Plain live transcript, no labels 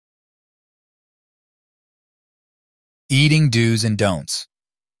Eating do's and don'ts.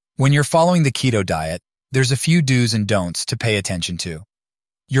 When you're following the keto diet, there's a few do's and don'ts to pay attention to.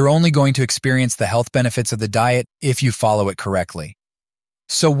 You're only going to experience the health benefits of the diet if you follow it correctly.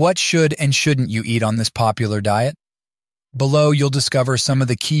 So what should and shouldn't you eat on this popular diet? Below, you'll discover some of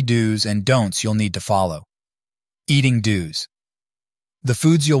the key do's and don'ts you'll need to follow. Eating do's. The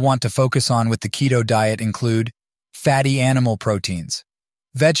foods you'll want to focus on with the keto diet include fatty animal proteins,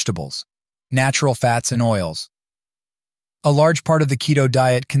 vegetables, natural fats and oils. A large part of the keto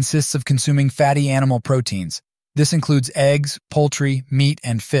diet consists of consuming fatty animal proteins. This includes eggs, poultry, meat,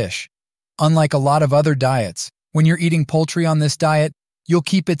 and fish. Unlike a lot of other diets, when you're eating poultry on this diet, you'll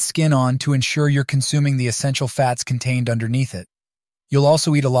keep its skin on to ensure you're consuming the essential fats contained underneath it. You'll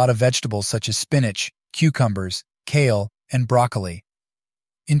also eat a lot of vegetables such as spinach, cucumbers, kale, and broccoli.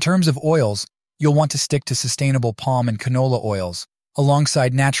 In terms of oils, you'll want to stick to sustainable palm and canola oils,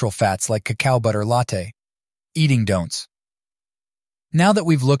 alongside natural fats like cacao butter latte. Eating don'ts. Now that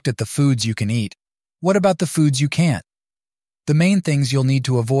we've looked at the foods you can eat, what about the foods you can't? The main things you'll need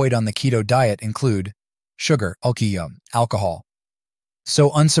to avoid on the keto diet include sugar, alcohol. So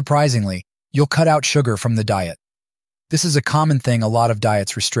unsurprisingly, you'll cut out sugar from the diet. This is a common thing a lot of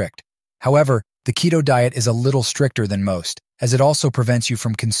diets restrict. However, the keto diet is a little stricter than most, as it also prevents you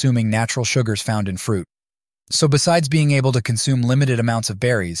from consuming natural sugars found in fruit. So besides being able to consume limited amounts of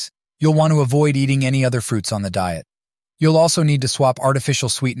berries, you'll want to avoid eating any other fruits on the diet. You'll also need to swap artificial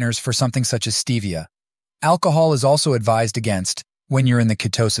sweeteners for something such as stevia. Alcohol is also advised against when you're in the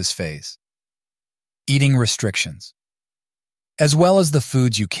ketosis phase. Eating restrictions. As well as the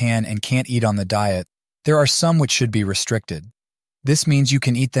foods you can and can't eat on the diet, there are some which should be restricted. This means you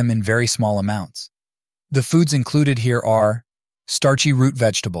can eat them in very small amounts. The foods included here are starchy root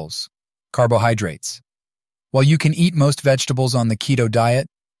vegetables, carbohydrates. While you can eat most vegetables on the keto diet,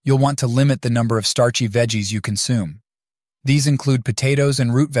 you'll want to limit the number of starchy veggies you consume. These include potatoes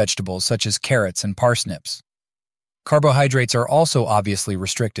and root vegetables such as carrots and parsnips. Carbohydrates are also obviously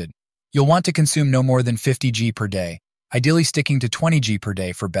restricted. You'll want to consume no more than 50 g per day, ideally sticking to 20 g per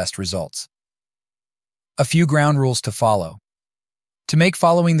day for best results. A few ground rules to follow. To make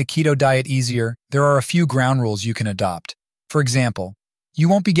following the keto diet easier, there are a few ground rules you can adopt. For example, you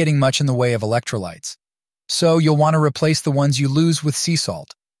won't be getting much in the way of electrolytes, so you'll want to replace the ones you lose with sea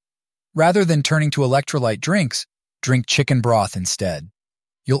salt. Rather than turning to electrolyte drinks, drink chicken broth instead.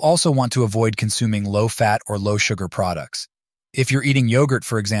 You'll also want to avoid consuming low-fat or low-sugar products. If you're eating yogurt,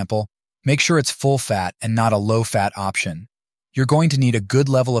 for example, make sure it's full-fat and not a low-fat option. You're going to need a good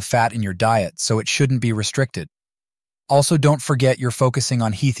level of fat in your diet, so it shouldn't be restricted. Also, don't forget you're focusing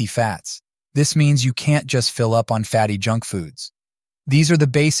on healthy fats. This means you can't just fill up on fatty junk foods. These are the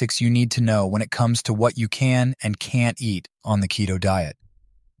basics you need to know when it comes to what you can and can't eat on the keto diet.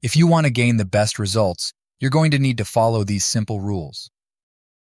 If you want to gain the best results, you're going to need to follow these simple rules.